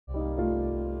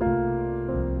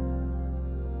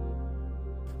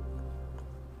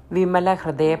വിമല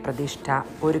ഹൃദയ പ്രതിഷ്ഠ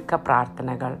ഒരുക്ക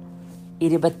പ്രാർത്ഥനകൾ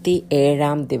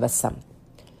 27-ാം ദിവസം.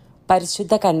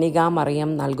 പരിശുദ്ധ കന്യകാമറിയം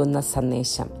നൽകുന്ന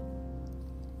സന്ദേശം.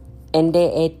 എൻ്റെ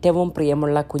ഏറ്റവും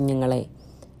പ്രിയമുള്ള കുഞ്ഞുങ്ങളെ,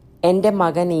 എൻ്റെ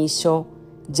മകൻ ഈശോ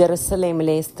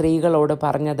ജെറുസലേമിലെ സ്ത്രീകളോട്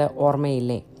പറഞ്ഞത്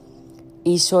ഓർമ്മയില്ലേ?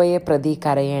 ഈശോയെ പ്രതി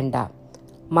കരയേണ്ട,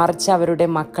 മറിച്ച് അവരുടെ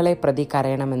മക്കളെ പ്രതി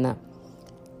കരയണമെന്ന്.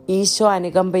 ഈശോ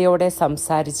അനുകമ്പയോടെ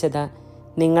സംസാരിച്ചത്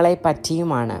നിങ്ങളെ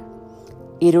പറ്റിയുമാണ്.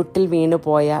 ഇരുട്ടിൽ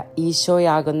വീണുപോയ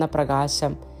ഈശോയാകുന്ന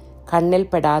പ്രകാശം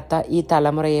കണ്ണിൽപ്പെടാത്ത ഈ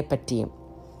തലമുറയെപ്പറ്റിയും.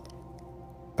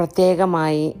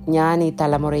 പ്രത്യേകമായി ഞാൻ ഈ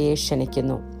തലമുറയെ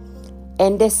ക്ഷണിക്കുന്നു.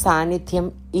 എൻ്റെ സാന്നിധ്യം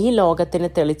ഈ ലോകത്തിന്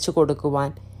തെളിച്ചു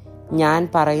കൊടുക്കുവാൻ ഞാൻ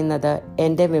പറയുന്നത്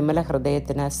എൻ്റെ വിമല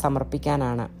ഹൃദയത്തിന്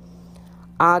സമർപ്പിക്കാനാണ്.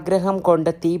 ആഗ്രഹം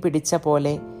കൊണ്ട് തീ പിടിച്ച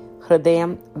പോലെ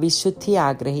ഹൃദയം വിശുദ്ധി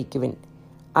ആഗ്രഹിക്കുവിൻ.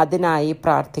 അതിനായി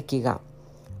പ്രാർത്ഥിക്കുക.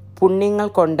 പുണ്യങ്ങൾ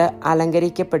കൊണ്ട്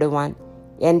അലങ്കരിക്കപ്പെടുവാൻ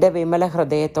എൻ്റെ വിമല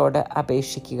ഹൃദയത്തോട്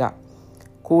അപേക്ഷിക്കുക.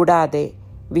 കൂടാതെ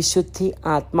വിശുദ്ധി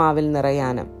ആത്മാവിൽ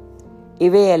നിറയാനും.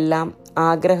 ഇവയെല്ലാം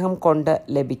ആഗ്രഹം കൊണ്ട്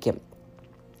ലഭിക്കും.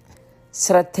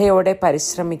 ശ്രദ്ധയോടെ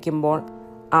പരിശ്രമിക്കുമ്പോൾ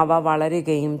അവ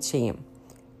വളരുകയും ചെയ്യും.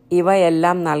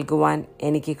 ഇവയെല്ലാം നൽകുവാൻ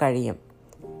എനിക്ക് കഴിയും.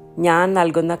 ഞാൻ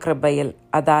നൽകുന്ന കൃപയിൽ,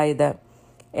 അതായത്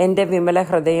എൻ്റെ വിമല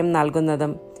ഹൃദയം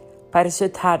നൽകുന്നതും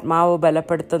പരിശുദ്ധാത്മാവ്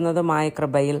ബലപ്പെടുത്തുന്നതുമായ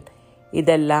കൃപയിൽ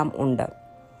ഇതെല്ലാം ഉണ്ട്.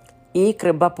 ഈ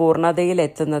കൃപ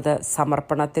പൂർണ്ണതയിലെത്തുന്നത്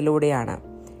സമർപ്പണത്തിലൂടെയാണ്.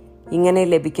 ഇങ്ങനെ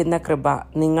ലഭിക്കുന്ന കൃപ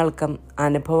നിങ്ങൾക്കും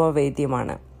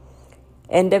അനുഭവവേദ്യമാണ്.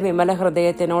 എൻ്റെ വിമല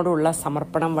ഹൃദയത്തിനോടുള്ള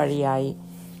സമർപ്പണം വഴിയായി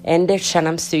എൻ്റെ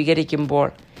ക്ഷണം സ്വീകരിക്കുമ്പോൾ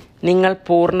നിങ്ങൾ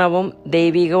പൂർണ്ണവും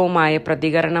ദൈവികവുമായ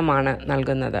പ്രതികരണമാണ്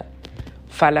നൽകുന്നത്.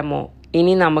 ഫലമോ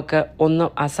ഇനി നമുക്ക് ഒന്നും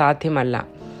അസാധ്യമല്ല.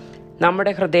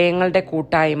 നമ്മുടെ ഹൃദയങ്ങളുടെ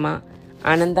കൂട്ടായ്മ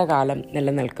അനന്തകാലം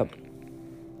നിലനിൽക്കും.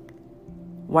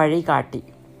 വഴികാട്ടി.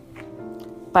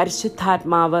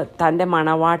 പരിശുദ്ധാത്മാവ് തൻ്റെ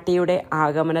മണവാട്ടിയുടെ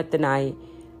ആഗമനത്തിനായി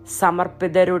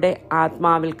സമർപ്പിതരുടെ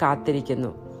ആത്മാവിൽ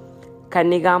കാത്തിരിക്കുന്നു.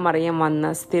 കന്യകാമറിയം വന്ന്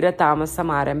സ്ഥിരതാമസം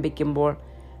ആരംഭിക്കുമ്പോൾ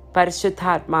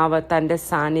പരിശുദ്ധാത്മാവ് തൻ്റെ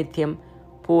സാന്നിധ്യം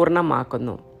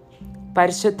പൂർണ്ണമാക്കുന്നു.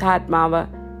 പരിശുദ്ധാത്മാവ്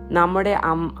നമ്മുടെ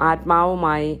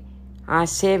ആത്മാവുമായി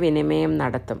ആശയവിനിമയം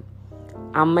നടത്തും.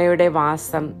 അമ്മയുടെ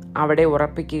വാസം അവിടെ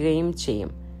ഉറപ്പിക്കുകയും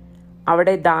ചെയ്യും.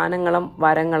 അവിടെ ദാനങ്ങളും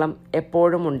വരങ്ങളും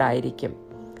എപ്പോഴും ഉണ്ടായിരിക്കും.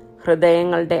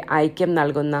 ഹൃദയങ്ങളുടെ ഐക്യം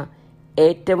നൽകുന്ന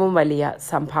ഏറ്റവും വലിയ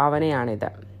സംഭാവനയാണിത്.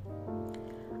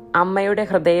 അമ്മയുടെ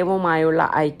ഹൃദയവുമായുള്ള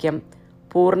ഐക്യം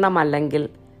പൂർണ്ണമല്ലെങ്കിൽ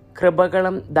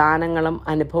കൃപകളും ദാനങ്ങളും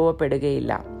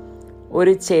അനുഭവപ്പെടുകയില്ല.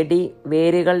 ഒരു ചെടി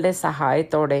വേരുകളുടെ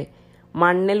സഹായത്തോടെ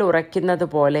മണ്ണിൽ ഉറയ്ക്കുന്നത്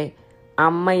പോലെ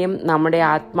അമ്മയും നമ്മുടെ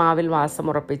ആത്മാവിൽ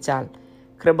വാസമുറപ്പിച്ചാൽ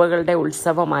കൃപകളുടെ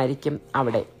ഉത്സവമായിരിക്കും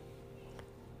അവിടെ.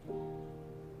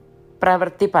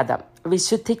 പ്രവൃത്തിപദം.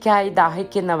 വിശുദ്ധിക്കായി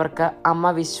ദാഹിക്കുന്നവർക്ക്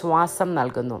അമ്മ വിശ്വാസം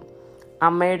നൽകുന്നു.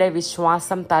 അമ്മയുടെ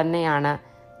വിശ്വാസം തന്നെയാണ്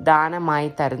ദാനമായി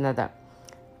തരുന്നത്.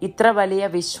 ഇത്ര വലിയ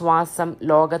വിശ്വാസം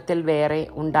ലോകത്തിൽ വേറെ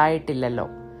ഉണ്ടായിട്ടില്ലല്ലോ.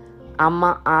 അമ്മ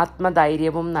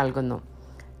ആത്മധൈര്യവും നൽകുന്നു.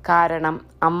 കാരണം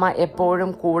അമ്മ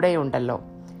എപ്പോഴും കൂടെയുണ്ടല്ലോ.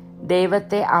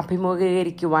 ദൈവത്തെ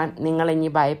അഭിമുഖീകരിക്കുവാൻ നിങ്ങളിനി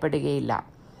ഭയപ്പെടുകയില്ല.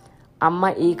 അമ്മ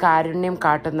ഈ കാരുണ്യം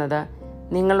കാട്ടുന്നത്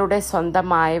നിങ്ങളുടെ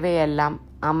സ്വന്തമായവയെല്ലാം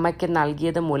അമ്മയ്ക്ക്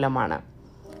നൽകിയത് മൂലമാണ്.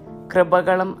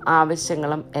 കൃപകളും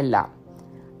ആവശ്യങ്ങളും എല്ലാം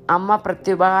അമ്മ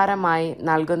പ്രത്യുപകാരമായി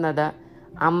നൽകുന്നത്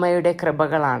അമ്മയുടെ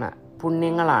കൃപകളാണ്,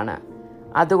 പുണ്യങ്ങളാണ്.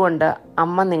 അതുകൊണ്ട്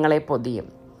അമ്മ നിങ്ങളെ പൊതിയും.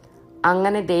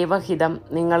 അങ്ങനെ ദൈവഹിതം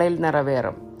നിങ്ങളിൽ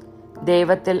നിറവേറും.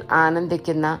 ദൈവത്തിൽ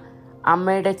ആനന്ദിക്കുന്ന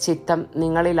അമ്മയുടെ ചിത്തം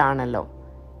നിങ്ങളിലാണല്ലോ.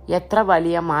 എത്ര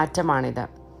വലിയ മാറ്റമാണിത്!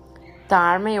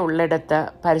 താഴ്മയുള്ളിടത്ത്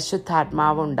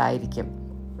പരിശുദ്ധാത്മാവ് ഉണ്ടായിരിക്കും.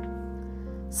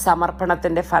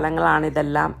 സമർപ്പണത്തിൻ്റെ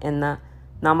ഫലങ്ങളാണിതെല്ലാം എന്ന്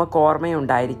നമുക്ക്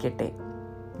ഓർമ്മയുണ്ടായിരിക്കട്ടെ.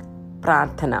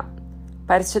 പ്രാർത്ഥന.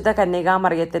 പരിശുദ്ധ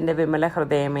കന്യകാമറിയത്തിൻ്റെ വിമല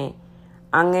ഹൃദയമേ,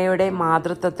 അങ്ങയുടെ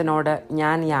മാതൃത്വത്തിനോട്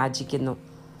ഞാൻ യാചിക്കുന്നു.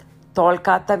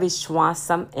 തോൽക്കാത്ത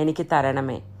വിശ്വാസം എനിക്ക്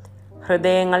തരണമേ.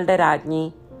 ഹൃദയങ്ങളുടെ രാജ്ഞി,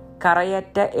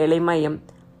 കറയറ്റ എളിമയും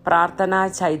പ്രാർത്ഥനാ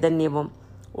ചൈതന്യവും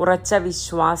ഉറച്ച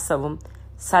വിശ്വാസവും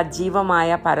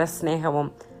സജീവമായ പരസ്നേഹവും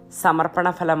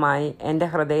സമർപ്പണഫലമായി എൻ്റെ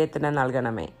ഹൃദയത്തിന്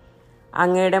നൽകണമേ.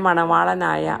 അങ്ങയുടെ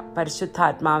മണവാളനായ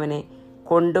പരിശുദ്ധാത്മാവിനെ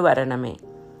കൊണ്ടുവരണമേ.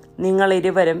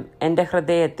 നിങ്ങളിരുവരും എൻ്റെ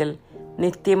ഹൃദയത്തിൽ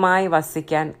നിത്യമായി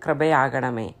വസിക്കാൻ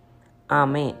കൃപയാകണമേ.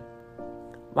 ആമേൻ.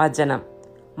 വചനം.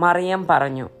 മറിയം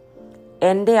പറഞ്ഞു,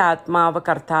 എൻ്റെ ആത്മാവ്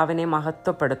കർത്താവിനെ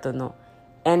മഹത്വപ്പെടുത്തുന്നു.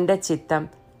 എൻ്റെ ചിത്തം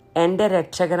എൻ്റെ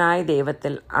രക്ഷകനായ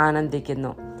ദൈവത്തിൽ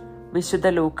ആനന്ദിക്കുന്നു. വിശുദ്ധ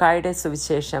ലൂക്കായുടെ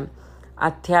സുവിശേഷം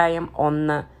അധ്യായം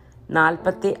 1,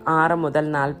 46 മുതൽ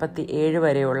 47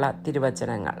 വരെയുള്ള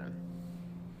തിരുവചനങ്ങൾ.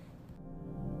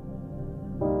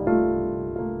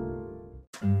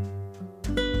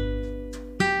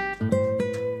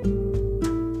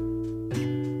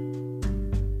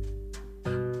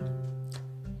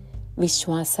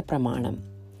 വിശ്വാസ പ്രമാണം.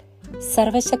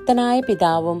 സർവശക്തനായ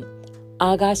പിതാവും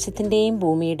ആകാശത്തിൻ്റെയും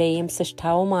ഭൂമിയുടെയും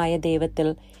സൃഷ്ടാവുമായ ദൈവത്തിൽ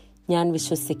ഞാൻ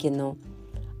വിശ്വസിക്കുന്നു.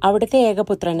 അവിടുത്തെ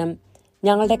ഏകപുത്രനും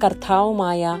ഞങ്ങളുടെ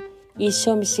കർത്താവുമായ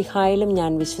ഈശോ മിശിഹായിലും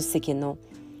ഞാൻ വിശ്വസിക്കുന്നു.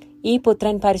 ഈ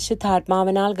പുത്രൻ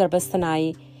പരിശുദ്ധാത്മാവിനാൽ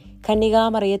ഗർഭസ്ഥനായി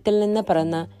കന്യകാമറിയത്തിൽ നിന്ന്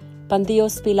പിറന്ന്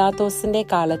പന്തിയോസ് പീലാത്തോസിന്റെ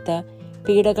കാലത്ത്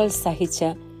പീഡകൾ സഹിച്ച്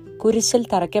കുരിശിൽ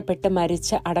തറയ്ക്കപ്പെട്ട്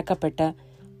മരിച്ച് അടക്കപ്പെട്ട്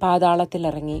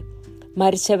പാതാളത്തിലിറങ്ങി,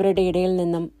 മരിച്ചവരുടെ ഇടയിൽ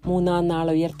നിന്നും 3-ാം നാൾ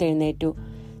ഉയർത്തെഴുന്നേറ്റു,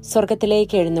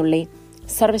 സ്വർഗത്തിലേക്ക് എഴുന്നള്ളി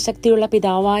സർവശക്തിയുള്ള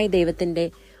പിതാവായ ദൈവത്തിന്റെ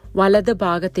വലത്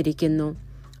ഭാഗത്തിരിക്കുന്നു.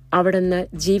 അവിടുന്ന്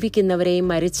ജീവിക്കുന്നവരെയും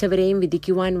മരിച്ചവരെയും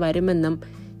വിധിക്കുവാൻ വരുമെന്നും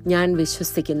ഞാൻ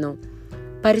വിശ്വസിക്കുന്നു.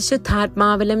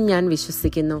 പരിശുദ്ധാത്മാവിലും ഞാൻ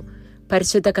വിശ്വസിക്കുന്നു.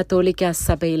 പരിശുദ്ധ കത്തോലിക്ക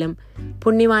സഭയിലും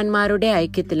പുണ്യവാന്മാരുടെ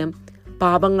ഐക്യത്തിലും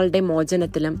പാപങ്ങളുടെ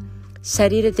മോചനത്തിലും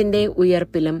ശരീരത്തിന്റെ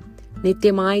ഉയർപ്പിലും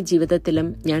നിത്യമായ ജീവിതത്തിലും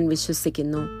ഞാൻ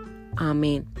വിശ്വസിക്കുന്നു.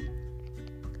 ആമേൻ.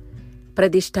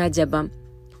 പ്രതിഷ്ഠാ ജപം.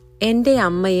 എൻ്റെ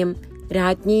അമ്മയും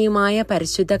രാജ്ഞിയുമായ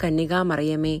പരിശുദ്ധ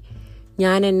കന്യകാമറിയമേ,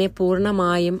 ഞാൻ എന്നെ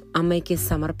പൂർണ്ണമായും അമ്മയ്ക്ക്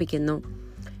സമർപ്പിക്കുന്നു.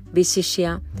 വിശിഷ്യ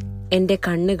എൻ്റെ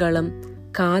കണ്ണുകളും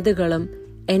കാതുകളും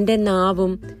എൻ്റെ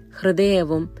നാവും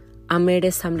ഹൃദയവും അമ്മയുടെ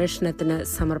സംരക്ഷണത്തിന്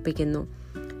സമർപ്പിക്കുന്നു.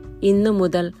 ഇന്നു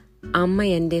മുതൽ അമ്മ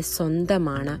എൻ്റെ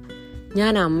സ്വന്തമാണ്.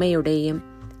 ഞാൻ അമ്മയുടെയും.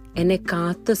 എന്നെ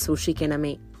കാത്തു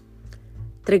സൂക്ഷിക്കണമേ.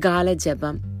 ത്രികാല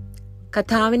ജപം.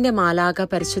 കർത്താവിന്റെ മാലാഖ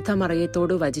പരിശുദ്ധ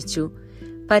മറിയത്തോട് വചിച്ചു.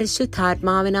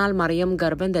 പരിശുദ്ധാത്മാവിനാൽ മറിയം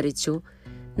ഗർഭം ധരിച്ചു.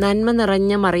 നന്മ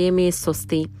നിറഞ്ഞ മറിയമേ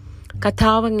സ്വസ്തി,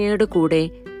 കർത്താവ് അങ്ങയുടെ കൂടെ,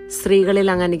 സ്ത്രീകളിൽ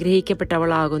അങ്ങ്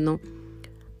അനുഗ്രഹിക്കപ്പെട്ടവളാകുന്നു.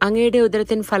 അങ്ങയുടെ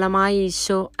ഉദരത്തിൻ ഫലമായി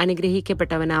ഈശോ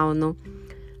അനുഗ്രഹിക്കപ്പെട്ടവനാവുന്നു.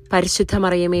 പരിശുദ്ധ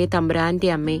മറിയമേ തമ്പുരാന്റെ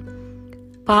അമ്മേ,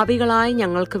 പാപികളായ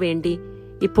ഞങ്ങൾക്ക് വേണ്ടി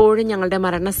ഇപ്പോഴും ഞങ്ങളുടെ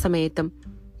മരണസമയത്തും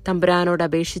തമ്പുരാനോട്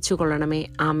അപേക്ഷിച്ചു കൊള്ളണമേ.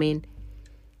 ആമേൻ.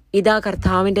 ഇതാ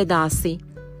കർത്താവിന്റെ ദാസി,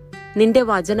 നിന്റെ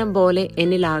വചനം പോലെ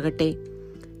എന്നിലാകട്ടെ.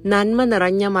 നന്മ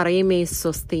നിറഞ്ഞ മറിയമേ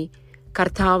സ്വസ്തി,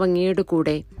 കർത്താവ് അങ്ങയുടെ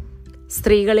കൂടെ,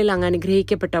 സ്ത്രീകളിൽ അങ്ങ്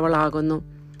അനുഗ്രഹിക്കപ്പെട്ടവളാകുന്നു.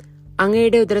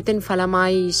 അങ്ങയുടെ ഉദരത്തിൻ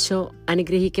ഫലമായി ഈശോ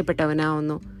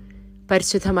അനുഗ്രഹിക്കപ്പെട്ടവനാവുന്നു.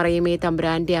 പരിശുദ്ധ മറിയമേ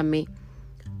തമ്പുരാന്റെ അമ്മേ,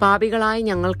 പാപികളായ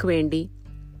ഞങ്ങൾക്ക് വേണ്ടി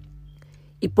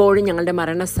ഇപ്പോഴും ഞങ്ങളുടെ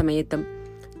മരണസമയത്തും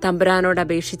തമ്പുരാനോട്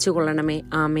അപേക്ഷിച്ചു കൊള്ളണമേ.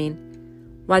 ആമേൻ.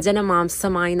 വചനം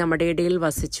മാംസമായി നമ്മുടെ ഇടയിൽ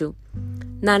വസിച്ചു.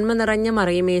 നന്മ നിറഞ്ഞ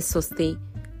മറിയമേ സ്വസ്തി,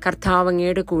 കർത്താവ്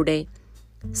അങ്ങയുടെ കൂടെ,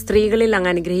 സ്ത്രീകളിൽ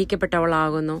അങ്ങ്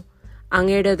അനുഗ്രഹിക്കപ്പെട്ടവളാകുന്നു.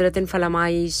 അങ്ങയുടെ ഉദരത്തിൻ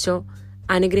ഫലമായി ഈശോ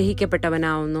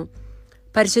അനുഗ്രഹിക്കപ്പെട്ടവനാവുന്നു.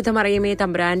 പരിശുദ്ധ മറിയമേ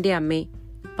തമ്പുരാന്റെ അമ്മേ,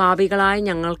 പാപികളായ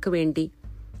ഞങ്ങൾക്ക് വേണ്ടി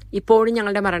ഇപ്പോഴും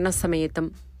ഞങ്ങളുടെ മരണസമയത്തും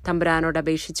തമ്പുരാനോട്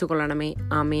അപേക്ഷിച്ചു കൊള്ളണമേ.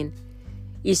 ആമേൻ.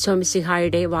 ഈശോ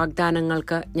മിശിഹായുടെ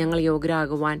വാഗ്ദാനങ്ങൾക്ക് ഞങ്ങൾ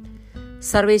യോഗ്യരാകുവാൻ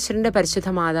സർവേശ്വരന്റെ പരിശുദ്ധ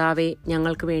മാതാവേ,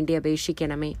 ഞങ്ങൾക്ക് വേണ്ടി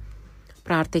അപേക്ഷിക്കണമേ.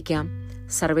 പ്രാർത്ഥിക്കാം.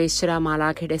 സർവേശ്വര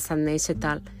മാലാഖയുടെ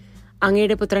സന്ദേശത്താൽ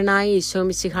അങ്ങയുടെ പുത്രനായ ഈശോ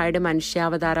മിശിഹായുടെ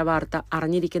മനുഷ്യാവതാര വാർത്ത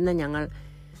അറിഞ്ഞിരിക്കുന്ന ഞങ്ങൾ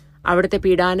അവിടുത്തെ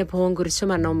പീഡാനുഭവവും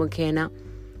കുരിശുമരണവും മുഖേന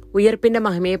ഉയർപ്പിന്റെ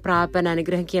മഹിമയെ പ്രാപൻ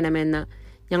അനുഗ്രഹിക്കണമെന്ന്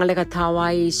ഞങ്ങളുടെ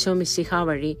കർത്താവായ ഈശോ മിശിഹ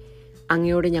വഴി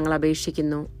അങ്ങയോട് ഞങ്ങൾ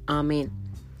അപേക്ഷിക്കുന്നു. ആമേൻ.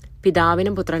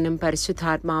 പിതാവിനും പുത്രനും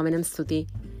പരിശുദ്ധാത്മാവിനും സ്തുതി,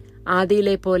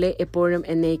 ആദിയിലെ പോലെ എപ്പോഴും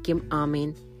എന്നേക്കും. ആമേൻ.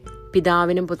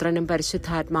 പിതാവിനും പുത്രനും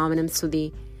പരിശുദ്ധാത്മാവിനും സ്തുതി,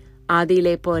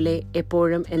 ആദിയിലെ പോലെ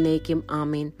എപ്പോഴും എന്നേക്കും.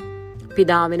 ആമേൻ.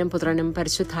 പിതാവിനും പുത്രനും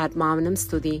പരിശുദ്ധാത്മാവിനും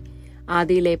സ്തുതി,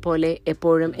 ആദിയിലെ പോലെ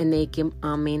എപ്പോഴും എന്നേക്കും.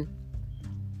 ആമേൻ.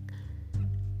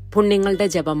 പുണ്യങ്ങളുടെ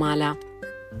ജപമാല.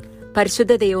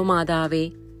 പരിശുദ്ധ ദൈവമാതാവേ,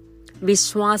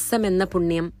 വിശ്വാസം എന്ന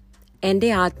പുണ്യം എൻ്റെ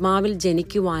ആത്മാവിൽ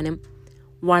ജനിക്കുവാനും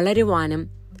വളരുവാനും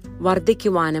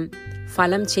വർദ്ധിക്കുവാനും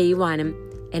ഫലം ചെയ്യുവാനും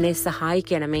എന്നെ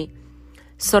സഹായിക്കണമേ.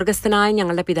 സ്വർഗസ്ഥനായ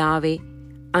ഞങ്ങളുടെ പിതാവേ,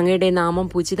 അങ്ങയുടെ നാമം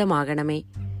പൂജിതമാകണമേ.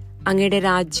 അങ്ങയുടെ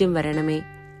രാജ്യം വരണമേ.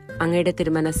 അങ്ങയുടെ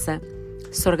തിരുമനസ്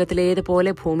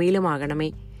സ്വർഗത്തിലേതുപോലെ ഭൂമിയിലുമാകണമേ.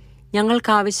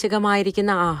 ഞങ്ങൾക്ക്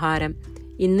ആവശ്യകമായിരിക്കുന്ന ആഹാരം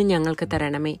ഇന്ന് ഞങ്ങൾക്ക്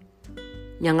തരണമേ.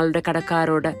 ഞങ്ങളുടെ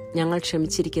കടക്കാരോട് ഞങ്ങൾ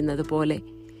ക്ഷമിച്ചിരിക്കുന്നത് പോലെ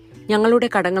ഞങ്ങളുടെ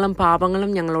കടങ്ങളും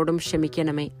പാപങ്ങളും ഞങ്ങളോടും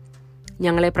ക്ഷമിക്കണമേ.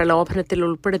 ഞങ്ങളെ പ്രലോഭനത്തിൽ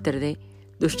ഉൾപ്പെടുത്തരുതേ,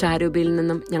 ദുഷ്ടാരൂപിയിൽ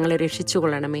നിന്നും ഞങ്ങളെ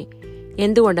രക്ഷിച്ചുകൊള്ളണമേ.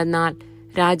 എന്തുകൊണ്ടെന്നാൽ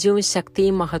രാജ്യവും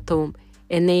ശക്തിയും മഹത്വവും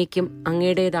എന്നേക്കും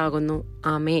അങ്ങയുടേതാകുന്നു.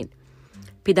 ആമേൻ.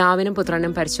 പിതാവിനും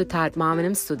പുത്രനും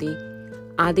പരിശുദ്ധാത്മാവിനും സ്തുതി,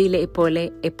 ആദിയിലെ പോലെ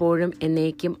എപ്പോഴും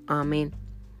എന്നേക്കും. ആമേൻ.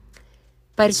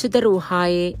 പരിശുദ്ധ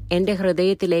റൂഹായെ എൻ്റെ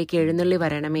ഹൃദയത്തിലേക്ക് എഴുന്നള്ളി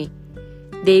വരണമേ.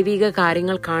 ദൈവിക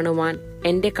കാര്യങ്ങൾ കാണുവാൻ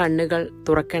എൻ്റെ കണ്ണുകൾ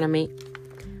തുറക്കണമേ.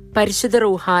 പരിശുദ്ധ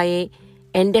റൂഹായെ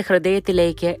എൻ്റെ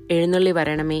ഹൃദയത്തിലേക്ക് എഴുന്നള്ളി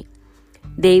വരണമേ.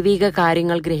 ദൈവിക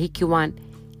കാര്യങ്ങൾ ഗ്രഹിക്കുവാൻ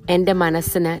എൻ്റെ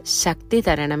മനസ്സിന് ശക്തി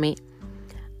തരണമേ.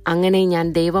 അങ്ങനെ ഞാൻ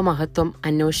ദൈവമഹത്വം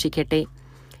അന്വേഷിക്കട്ടെ.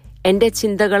 എൻ്റെ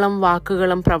ചിന്തകളും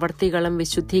വാക്കുകളും പ്രവൃത്തികളും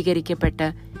വിശുദ്ധീകരിക്കപ്പെട്ട്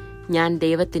ഞാൻ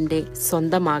ദൈവത്തിൻ്റെ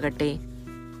സ്വന്തമാകട്ടെ.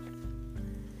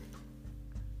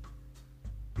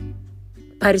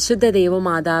 പരിശുദ്ധ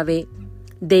ദൈവമാതാവേ,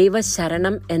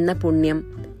 ദൈവശരണം എന്ന പുണ്യം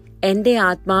എൻ്റെ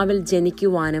ആത്മാവിൽ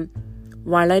ജനിക്കുവാനും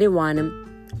വളരുവാനും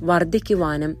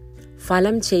വർദ്ധിക്കുവാനും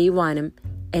ഫലം ചെയ്യുവാനും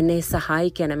എന്നെ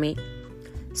സഹായിക്കണമേ.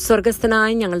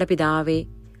 സ്വർഗസ്ഥനായ ഞങ്ങളുടെ പിതാവേ,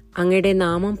 അങ്ങയുടെ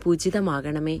നാമം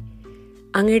പൂജിതമാകണമേ.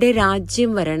 അങ്ങയുടെ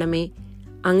രാജ്യം വരണമേ.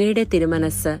 അങ്ങയുടെ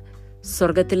തിരുമനസ്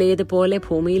സ്വർഗത്തിലേതുപോലെ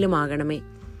ഭൂമിയിലുമാകണമേ.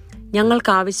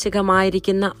 ഞങ്ങൾക്ക്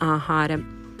ആവശ്യമായിരിക്കുന്ന ആഹാരം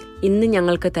ഇന്ന്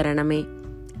ഞങ്ങൾക്ക് തരണമേ.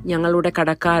 ഞങ്ങളുടെ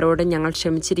കടക്കാരോട് ഞങ്ങൾ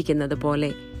ക്ഷമിച്ചിരിക്കുന്നത് പോലെ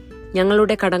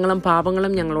ഞങ്ങളുടെ കടങ്ങളും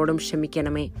പാപങ്ങളും ഞങ്ങളോടും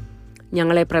ക്ഷമിക്കണമേ.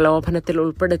 ഞങ്ങളെ പ്രലോഭനത്തിൽ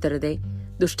ഉൾപ്പെടുത്തരുതേ,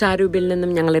 ദുഷ്ടാരൂപിൽ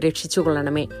നിന്നും ഞങ്ങളെ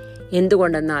രക്ഷിച്ചുകൊള്ളണമേ.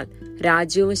 എന്തുകൊണ്ടെന്നാൽ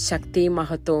രാജ്യവും ശക്തിയും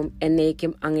മഹത്വവും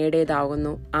എന്നേക്കും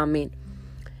അങ്ങയുടേതാകുന്നു. ആമേൻ.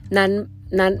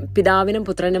 പിതാവിനും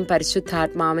പുത്രനും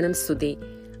പരിശുദ്ധാത്മാവിനും സ്തുതി,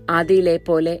 ആദിയിലെ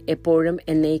പോലെ എപ്പോഴും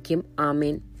എന്നേക്കും.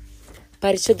 ആമേൻ.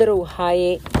 പരിശുദ്ധ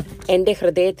റൂഹായെ എൻ്റെ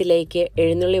ഹൃദയത്തിലേക്ക്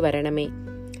എഴുന്നള്ളി വരണമേ.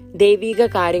 ദൈവിക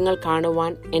കാര്യങ്ങൾ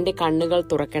കാണുവാൻ എൻ്റെ കണ്ണുകൾ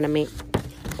തുറക്കണമേ.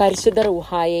 പരിശുദ്ധ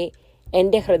റൂഹായെ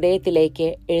എൻ്റെ ഹൃദയത്തിലേക്ക്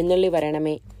എഴുന്നള്ളി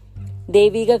വരണമേ.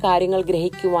 ദൈവിക കാര്യങ്ങൾ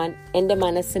ഗ്രഹിക്കുവാൻ എൻ്റെ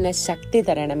മനസ്സിന് ശക്തി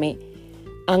തരണമേ.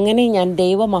 അങ്ങനെ ഞാൻ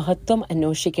ദൈവമഹത്വം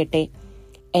അന്വേഷിക്കട്ടെ.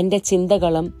 എൻ്റെ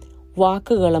ചിന്തകളും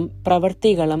വാക്കുകളും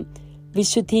പ്രവൃത്തികളും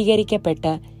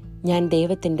വിശുദ്ധീകരിക്കപ്പെട്ട് ഞാൻ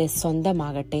ദൈവത്തിൻ്റെ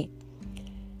സ്വന്തമാകട്ടെ.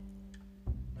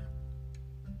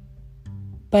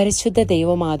 പരിശുദ്ധ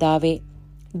ദൈവമാതാവേ,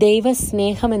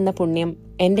 ദൈവസ്നേഹമെന്ന പുണ്യം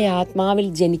എൻ്റെ ആത്മാവിൽ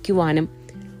ജനിക്കുവാനും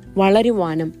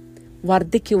വളരുവാനും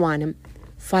വർദ്ധിക്കുവാനും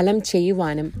ഫലം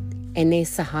ചെയ്യുവാനും എന്നെ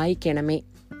സഹായിക്കണമേ.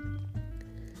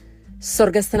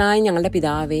 സ്വർഗസ്ഥനായ ഞങ്ങളുടെ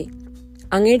പിതാവേ,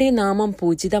 അങ്ങയുടെ നാമം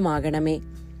പൂജിതമാകണമേ.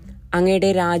 അങ്ങയുടെ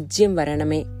രാജ്യം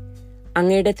വരണമേ.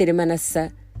 അങ്ങയുടെ തിരുമനസ്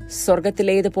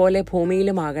സ്വർഗത്തിലേതുപോലെ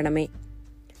ഭൂമിയിലുമാകണമേ.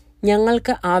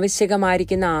 ഞങ്ങൾക്ക്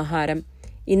ആവശ്യമായിരിക്കുന്ന ആഹാരം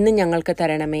ഇന്ന് ഞങ്ങൾക്ക്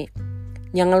തരണമേ.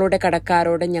 ഞങ്ങളുടെ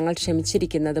കടക്കാരോട് ഞങ്ങൾ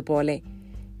ക്ഷമിച്ചിരിക്കുന്നത് പോലെ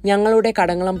ഞങ്ങളുടെ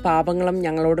കടങ്ങളും പാപങ്ങളും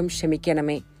ഞങ്ങളോടും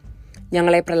ക്ഷമിക്കണമേ.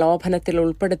 ഞങ്ങളെ പ്രലോഭനത്തിൽ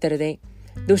ഉൾപ്പെടുത്തരുതേ,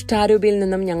 ദുഷ്ടാരൂപിയിൽ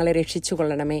നിന്നും ഞങ്ങളെ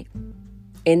രക്ഷിച്ചുകൊള്ളണമേ.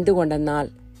 എന്തുകൊണ്ടെന്നാൽ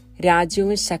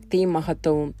രാജ്യവും ശക്തിയും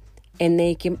മഹത്വവും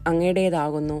എന്നേക്കും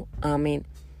അങ്ങയുടേതാകുന്നു. ആമേൻ.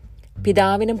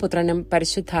 പിതാവിനും പുത്രനും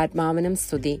പരിശുദ്ധാത്മാവിനും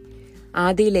സ്തുതി,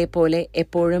 ആദിയിലെ പോലെ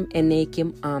എപ്പോഴും എന്നേക്കും.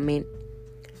 ആമേൻ.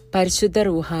 പരിശുദ്ധ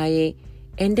റൂഹായെ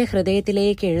എൻ്റെ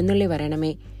ഹൃദയത്തിലേക്ക് എഴുന്നള്ളി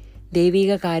വരണമേ.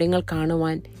 ദൈവിക കാര്യങ്ങൾ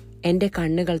കാണുവാൻ എൻ്റെ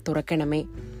കണ്ണുകൾ തുറക്കണമേ.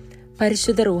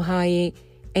 പരിശുദ്ധ റൂഹായെ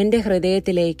എൻ്റെ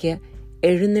ഹൃദയത്തിലേക്ക്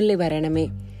എഴുന്നള്ളി വരണമേ.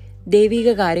 ദൈവിക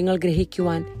കാര്യങ്ങൾ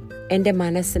ഗ്രഹിക്കുവാൻ എൻ്റെ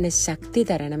മനസ്സിന് ശക്തി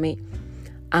തരണമേ.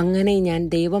 അങ്ങനെ ഞാൻ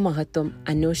ദൈവമഹത്വം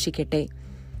അന്വേഷിക്കട്ടെ.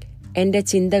 എൻ്റെ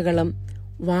ചിന്തകളും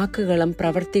വാക്കുകളും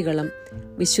പ്രവൃത്തികളും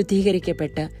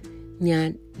വിശുദ്ധീകരിക്കപ്പെട്ട് ഞാൻ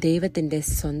ദൈവത്തിൻ്റെ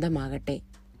സ്വന്തമാകട്ടെ.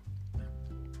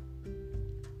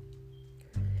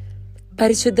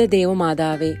 പരിശുദ്ധ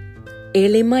ദൈവമാതാവേ,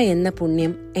 എളിമ എന്ന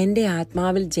പുണ്യം എൻ്റെ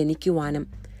ആത്മാവിൽ ജനിക്കുവാനും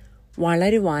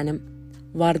വളരുവാനും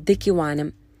വർദ്ധിക്കുവാനും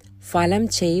ഫലം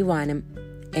ചെയ്യുവാനും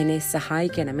എന്നെ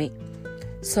സഹായിക്കണമേ.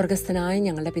 സ്വർഗസ്ഥനായ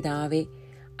ഞങ്ങളുടെ പിതാവേ,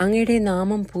 അങ്ങയുടെ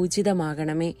നാമം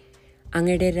പൂജിതമാകണമേ.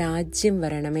 അങ്ങയുടെ രാജ്യം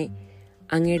വരണമേ.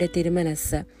 അങ്ങയുടെ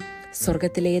തിരുമനസ്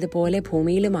സ്വർഗത്തിലേതുപോലെ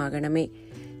ഭൂമിയിലുമാകണമേ.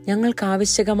 ഞങ്ങൾക്ക്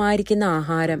ആവശ്യമായിരിക്കുന്ന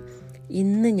ആഹാരം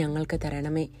ഇന്ന് ഞങ്ങൾക്ക്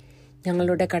തരണമേ.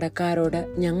 ഞങ്ങളുടെ കടക്കാരോട്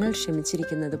ഞങ്ങൾ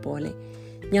ക്ഷമിച്ചിരിക്കുന്നത് പോലെ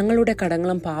ഞങ്ങളുടെ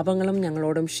കടങ്ങളും പാപങ്ങളും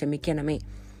ഞങ്ങളോടും ക്ഷമിക്കണമേ.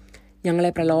 ഞങ്ങളെ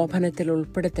പ്രലോഭനത്തിൽ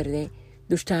ഉൾപ്പെടുത്തരുതേ,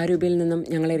 ദുഷ്ടാരൂപിയിൽ നിന്നും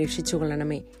ഞങ്ങളെ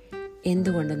രക്ഷിച്ചുകൊള്ളണമേ.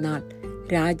 എന്തുകൊണ്ടെന്നാൽ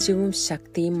രാജ്യവും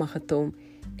ശക്തിയും മഹത്വവും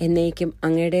എന്നേക്കും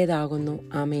അങ്ങയുടേതാകുന്നു.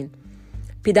 ആമേൻ.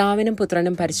 പിതാവിനും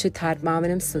പുത്രനും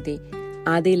പരിശുദ്ധാത്മാവിനും സ്തുതി,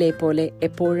 ആദിയിലെ പോലെ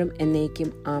എപ്പോഴും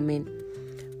എന്നേക്കും. ആമേൻ.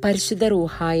 പരിശുദ്ധ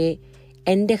റൂഹായെ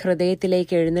എൻ്റെ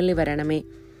ഹൃദയത്തിലേക്ക് എഴുന്നള്ളി വരണമേ.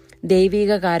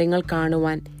 ദൈവിക കാര്യങ്ങൾ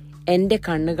കാണുവാൻ എൻ്റെ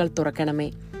കണ്ണുകൾ തുറക്കണമേ.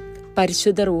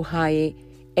 പരിശുദ്ധ റൂഹായെ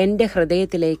എൻ്റെ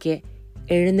ഹൃദയത്തിലേക്ക്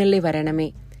എഴുന്നള്ളി വരണമേ.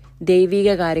 ദൈവിക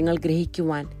കാര്യങ്ങൾ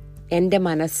ഗ്രഹിക്കുവാൻ എൻ്റെ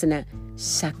മനസ്സിന്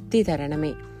ശക്തി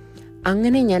തരണമേ.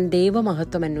 അങ്ങനെ ഞാൻ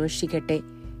ദൈവമഹത്വം അന്വേഷിക്കട്ടെ.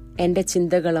 എൻ്റെ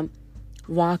ചിന്തകളും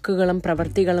വാക്കുകളും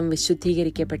പ്രവൃത്തികളും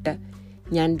വിശുദ്ധീകരിക്കപ്പെട്ട്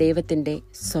ഞാൻ ദൈവത്തിൻ്റെ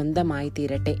സ്വന്തമായി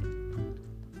തീരട്ടെ.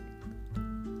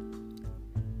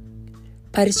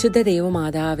 പരിശുദ്ധ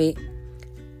ദൈവമാതാവേ,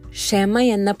 ക്ഷമ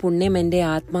എന്ന പുണ്യം എൻ്റെ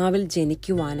ആത്മാവിൽ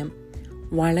ജനിക്കുവാനും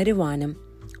വളരുവാനും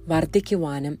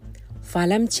വർദ്ധിക്കുവാനും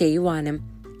ഫലം ചെയ്യുവാനും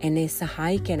എന്നെ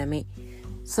സഹായിക്കണമേ.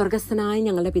 സ്വർഗസ്ഥനായ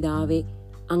ഞങ്ങളുടെ പിതാവേ,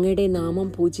 അങ്ങയുടെ നാമം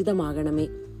പൂജിതമാകണമേ.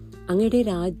 അങ്ങയുടെ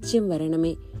രാജ്യം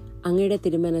വരണമേ. അങ്ങയുടെ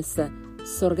തിരുമനസ്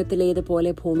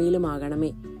സ്വർഗത്തിലേതുപോലെ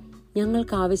ഭൂമിയിലുമാകണമേ.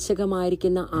 ഞങ്ങൾക്ക്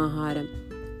ആവശ്യമായിരിക്കുന്ന ആഹാരം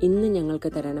ഇന്ന്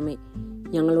ഞങ്ങൾക്ക് തരണമേ.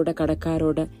 ഞങ്ങളുടെ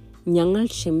കടക്കാരോട് ഞങ്ങൾ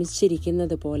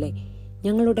ക്ഷമിച്ചിരിക്കുന്നത് പോലെ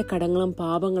ഞങ്ങളുടെ കടങ്ങളും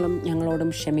പാപങ്ങളും ഞങ്ങളോടും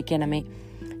ക്ഷമിക്കണമേ.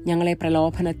 ഞങ്ങളെ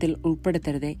പ്രലോഭനത്തിൽ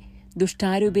ഉൾപ്പെടുത്തരുതേ,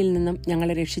 ദുഷ്ടാരൂപിയിൽ നിന്നും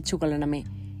ഞങ്ങളെ രക്ഷിച്ചുകൊള്ളണമേ.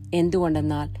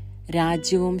 എന്തുകൊണ്ടെന്നാൽ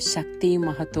രാജ്യവും ശക്തിയും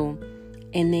മഹത്വവും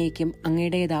എന്നേക്കും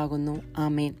അങ്ങയുടേതാകുന്നു.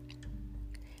 ആമേൻ.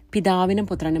 പിതാവിനും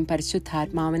പുത്രനും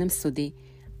പരിശുദ്ധാത്മാവിനും സ്തുതി,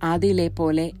 ആദിയിലെ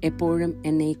പോലെ എപ്പോഴും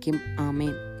എന്നേക്കും.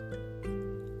 ആമേൻ.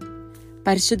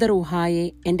 പരിശുദ്ധ റൂഹായെ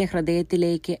എൻ്റെ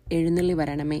ഹൃദയത്തിലേക്ക് എഴുന്നള്ളി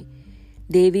വരണമേ.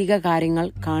 ദൈവിക കാര്യങ്ങൾ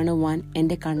കാണുവാൻ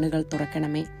എൻ്റെ കണ്ണുകൾ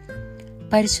തുറക്കണമേ.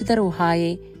 പരിശുദ്ധ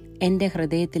റൂഹായെ എൻ്റെ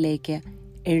ഹൃദയത്തിലേക്ക്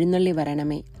എഴുന്നള്ളി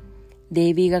വരണമേ.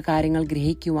 ദൈവിക കാര്യങ്ങൾ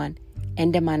ഗ്രഹിക്കുവാൻ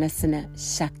എൻ്റെ മനസ്സിന്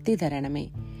ശക്തി തരണമേ.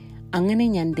 അങ്ങനെ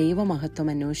ഞാൻ ദൈവമഹത്വം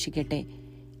അന്വേഷിക്കട്ടെ.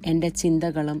 എൻ്റെ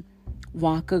ചിന്തകളും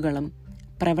വാക്കുകളും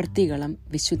പ്രവൃത്തികളും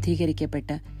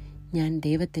വിശുദ്ധീകരിക്കപ്പെട്ട് ഞാൻ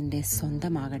ദൈവത്തിൻ്റെ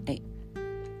സ്വന്തമാകട്ടെ.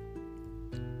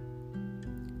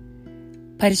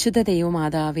 പരിശുദ്ധ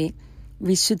ദൈവമാതാവേ,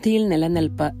 വിശുദ്ധിയിൽ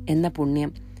നിലനിൽപ്പ് എന്ന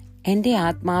പുണ്യം എൻ്റെ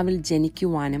ആത്മാവിൽ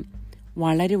ജനിക്കുവാനും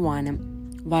വളരുവാനും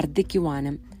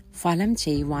വർദ്ധിക്കുവാനും ഫലം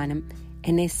ചെയ്യുവാനും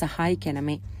എന്നെ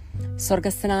സഹായിക്കണമേ.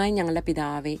 സ്വർഗസ്ഥനായ ഞങ്ങളുടെ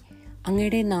പിതാവേ,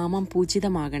 അങ്ങയുടെ നാമം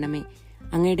പൂജിതമാകണമേ.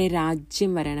 അങ്ങയുടെ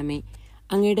രാജ്യം വരണമേ.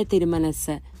 അങ്ങയുടെ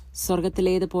തിരുമനസ്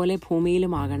സ്വർഗത്തിലേതുപോലെ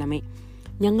ഭൂമിയിലുമാകണമേ.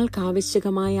 ഞങ്ങൾക്ക്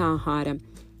ആവശ്യകമായ ആഹാരം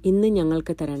ഇന്ന്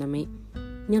ഞങ്ങൾക്ക് തരണമേ.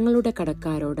 ഞങ്ങളുടെ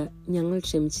കടക്കാരോട് ഞങ്ങൾ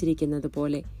ക്ഷമിച്ചിരിക്കുന്നത്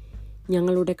പോലെ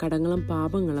ഞങ്ങളുടെ കടങ്ങളും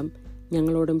പാപങ്ങളും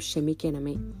ഞങ്ങളോടും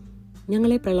ക്ഷമിക്കണമേ.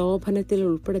 ഞങ്ങളെ പ്രലോഭനത്തിൽ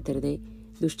ഉൾപ്പെടുത്തരുതേ,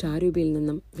 ദുഷ്ടാരൂപിയിൽ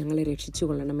നിന്നും ഞങ്ങളെ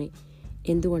രക്ഷിച്ചുകൊള്ളണമേ.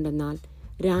 എന്തുകൊണ്ടെന്നാൽ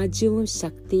രാജ്യവും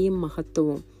ശക്തിയും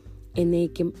മഹത്വവും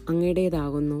എന്നേക്കും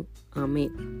അങ്ങയുടേതാകുന്നു.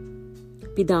 ആമേൻ.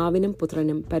 പിതാവിനും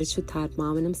പുത്രനും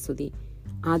പരിശുദ്ധാത്മാവിനും സ്തുതി,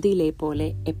 ആദിയിലെ പോലെ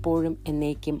എപ്പോഴും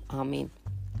എന്നേക്കും. ആമേൻ.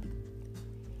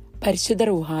 പരിശുദ്ധ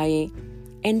റൂഹായെ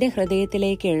എൻ്റെ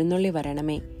ഹൃദയത്തിലേക്ക് എഴുന്നള്ളി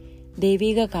വരണമേ.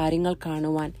 ദൈവിക കാര്യങ്ങൾ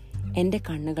കാണുവാൻ എൻ്റെ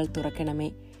കണ്ണുകൾ തുറക്കണമേ.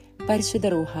 പരിശുദ്ധ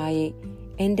റൂഹായെ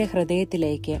എൻ്റെ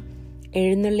ഹൃദയത്തിലേക്ക്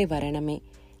എഴുന്നള്ളി വരണമേ.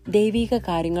 ദൈവിക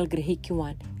കാര്യങ്ങൾ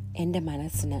ഗ്രഹിക്കുവാൻ എൻ്റെ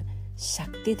മനസ്സിന്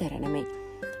ശക്തി തരണമേ.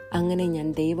 അങ്ങനെ ഞാൻ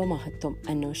ദൈവമഹത്വം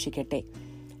അന്വേഷിക്കട്ടെ.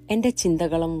 എൻ്റെ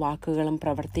ചിന്തകളും വാക്കുകളും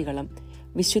പ്രവൃത്തികളും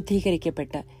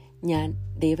വിശുദ്ധീകരിക്കപ്പെട്ട് ഞാൻ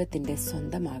ദൈവത്തിൻ്റെ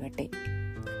സ്വന്തമാകട്ടെ.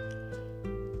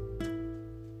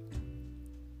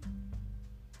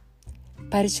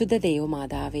 പരിശുദ്ധ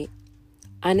ദൈവമാതാവേ,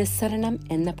 അനുസരണം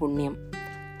എന്ന പുണ്യം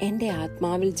എൻ്റെ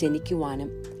ആത്മാവിൽ ജനിക്കുവാനും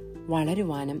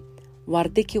വളരുവാനും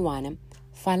വർദ്ധിക്കുവാനും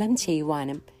ഫലം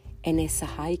ചെയ്യുവാനും എന്നെ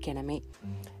സഹായിക്കണമേ.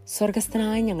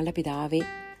 സ്വർഗസ്ഥനായ ഞങ്ങളുടെ പിതാവേ,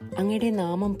 അങ്ങയുടെ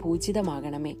നാമം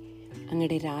പൂജിതമാകണമേ.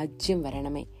 അങ്ങയുടെ രാജ്യം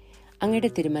വരണമേ. അങ്ങയുടെ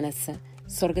തിരുമനസ്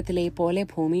സ്വർഗത്തിലെ പോലെ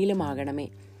ഭൂമിയിലുമാകണമേ.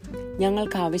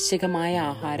 ഞങ്ങൾക്ക് ആവശ്യകമായ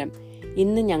ആഹാരം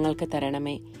ഇന്ന് ഞങ്ങൾക്ക്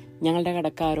തരണമേ. ഞങ്ങളുടെ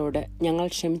കടക്കാരോട് ഞങ്ങൾ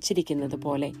ക്ഷമിച്ചിരിക്കുന്നത്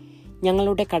പോലെ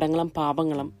ഞങ്ങളുടെ കടങ്ങളും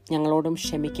പാപങ്ങളും ഞങ്ങളോടും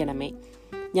ക്ഷമിക്കണമേ.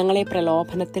 ഞങ്ങളെ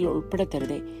പ്രലോഭനത്തിൽ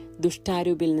ഉൾപ്പെടുത്തരുതേ,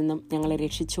 ദുഷ്ടാരൂപിയിൽ നിന്നും ഞങ്ങളെ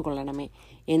രക്ഷിച്ചുകൊള്ളണമേ.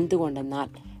 എന്തുകൊണ്ടെന്നാൽ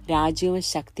രാജ്യവും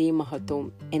ശക്തിയും മഹത്വവും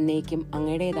എന്നേക്കും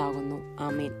അങ്ങയുടേതാകുന്നു.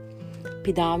 ആമേൻ.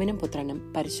 പിതാവിനും പുത്രനും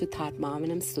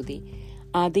പരിശുദ്ധാത്മാവിനും സ്തുതി,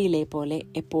 ആദിയിലെ പോലെ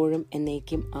എപ്പോഴും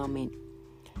എന്നേക്കും. ആമേൻ.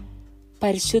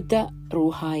 പരിശുദ്ധ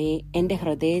റൂഹായെ എൻ്റെ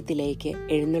ഹൃദയത്തിലേക്ക്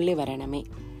എഴുന്നള്ളി വരണമേ.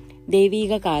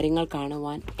 ദൈവിക കാര്യങ്ങൾ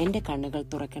കാണുവാൻ എൻ്റെ കണ്ണുകൾ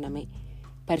തുറക്കണമേ.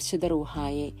 പരിശുദ്ധ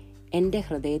റൂഹായെ എൻ്റെ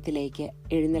ഹൃദയത്തിലേക്ക്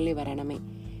എഴുന്നള്ളി വരണമേ.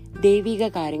 ദൈവിക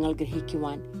കാര്യങ്ങൾ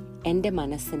ഗ്രഹിക്കുവാൻ എൻ്റെ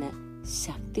മനസ്സിന്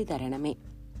ശക്തി തരണമേ.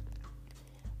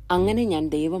 അങ്ങനെ ഞാൻ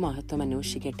ദൈവമഹത്വം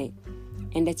അന്വേഷിക്കട്ടെ.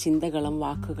 എൻ്റെ ചിന്തകളും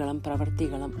വാക്കുകളും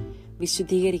പ്രവൃത്തികളും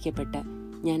വിശുദ്ധീകരിക്കപ്പെട്ട്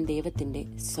ഞാൻ ദൈവത്തിൻ്റെ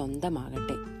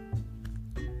സ്വന്തമാകട്ടെ.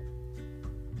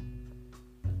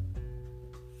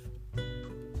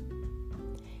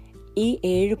 ഈ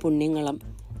 7 പുണ്യങ്ങളും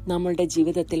നമ്മളുടെ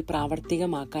ജീവിതത്തിൽ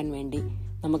പ്രാവർത്തികമാക്കാൻ വേണ്ടി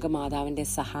നമുക്ക് മാതാവിൻ്റെ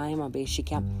സഹായം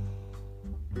അപേക്ഷിക്കാം.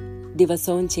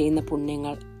 ദിവസവും ചെയ്യുന്ന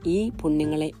പുണ്യങ്ങൾ ഈ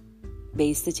പുണ്യങ്ങളെ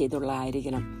ബേസ്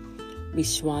ചെയ്തുള്ളതായിരിക്കണം.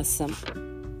 വിശ്വാസം,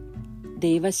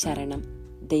 ദൈവശരണം,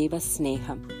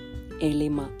 ദൈവസ്നേഹം,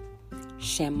 എളിമ,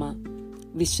 ക്ഷമ,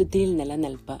 വിശുദ്ധിയിൽ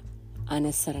നിലനിൽപ്പ്,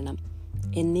 അനുസരണം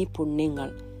എന്നീ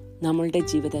പുണ്യങ്ങൾ നമ്മളുടെ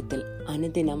ജീവിതത്തിൽ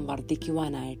അനുദിനം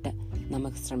വർദ്ധിക്കുവാനായിട്ട്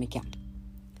നമുക്ക് ശ്രമിക്കാം.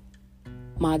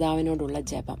 മാതാവിനോടുള്ള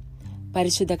ജപം.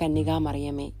 പരിശുദ്ധ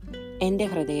കന്യകാമറിയമേ, എൻ്റെ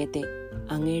ഹൃദയത്തെ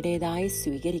അങ്ങയുടേതായി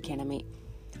സ്വീകരിക്കണമേ.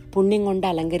 പുണ്യം കൊണ്ട്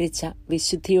അലങ്കരിച്ച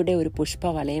വിശുദ്ധിയുടെ ഒരു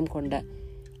പുഷ്പവലയം കൊണ്ട്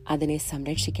അതിനെ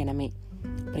സംരക്ഷിക്കണമേ.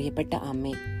 പ്രിയപ്പെട്ട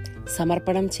അമ്മേ,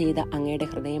 സമർപ്പണം ചെയ്ത അങ്ങയുടെ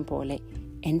ഹൃദയം പോലെ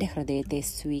എൻ്റെ ഹൃദയത്തെ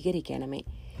സ്വീകരിക്കണമേ.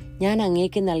 ഞാൻ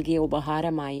അങ്ങേക്ക് നൽകിയ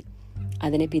ഉപഹാരമായി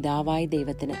അതിനെ പിതാവായ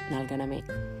ദൈവത്തിന് നൽകണമേ.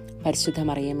 പരിശുദ്ധ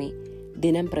മറിയമേ,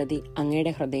 ദിനം പ്രതി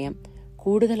അങ്ങയുടെ ഹൃദയം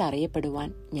കൂടുതൽ അറിയപ്പെടുവാൻ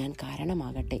ഞാൻ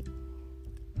കാരണമാകട്ടെ.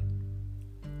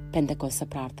 പെന്തക്കോസ്ത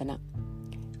പ്രാർത്ഥന.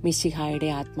 മിശിഹായുടെ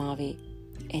ആത്മാവേ,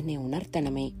 എന്നെ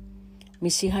ഉണർത്തണമേ.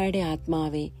 മിശിഹായുടെ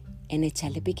ആത്മാവേ, എന്നെ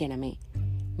ചലിപ്പിക്കണമേ.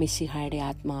 മിശിഹായുടെ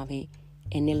ആത്മാവേ,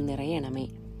 എന്നിൽ നിറയണമേ.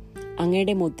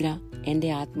 അങ്ങയുടെ മുദ്ര എൻ്റെ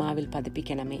ആത്മാവിൽ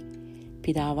പതിപ്പിക്കണമേ.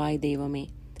 പിതാവായ ദൈവമേ,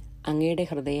 അങ്ങയുടെ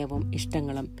ഹൃദയവും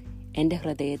ഇഷ്ടങ്ങളും എൻ്റെ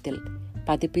ഹൃദയത്തിൽ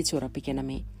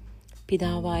പതിപ്പിച്ചുറപ്പിക്കണമേ.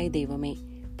 പിതാവായ ദൈവമേ,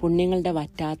 പുണ്യങ്ങളുടെ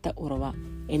വറ്റാത്ത ഉറവ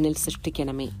എന്നിൽ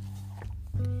സൃഷ്ടിക്കണമേ.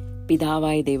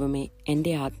 പിതാവായ ദൈവമേ,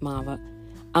 എൻ്റെ ആത്മാവ്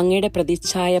അങ്ങയുടെ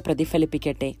പ്രതിച്ഛായ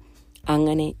പ്രതിഫലിപ്പിക്കട്ടെ.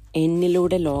 അങ്ങനെ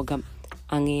എന്നിലൂടെ ലോകം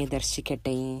അങ്ങയെ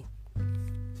ദർശിക്കട്ടെ.